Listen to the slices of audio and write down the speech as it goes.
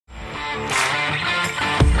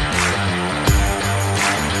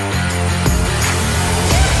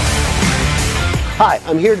Hi,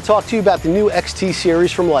 I'm here to talk to you about the new XT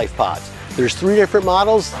Series from LifePods. There's 3 different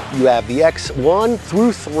models. You have the X1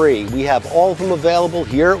 through 3. We have all of them available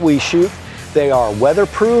here at WeShoot. They are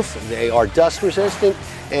weatherproof, they are dust resistant,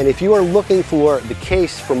 and if you are looking for the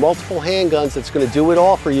case for multiple handguns that's going to do it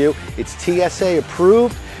all for you, it's TSA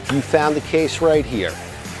approved. You found the case right here.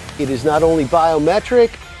 It is not only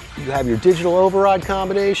biometric, you have your digital override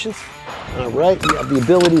combinations. All right, you have the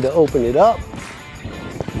ability to open it up.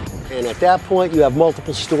 And at that point, you have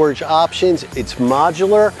multiple storage options. It's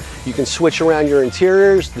modular. You can switch around your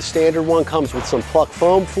interiors. The standard one comes with some pluck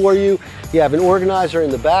foam for you. You have an organizer in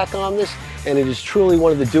the back on this, and it is truly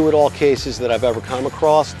one of the do-it-all cases that I've ever come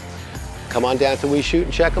across. Come on down to WeShoot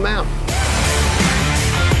and check them out.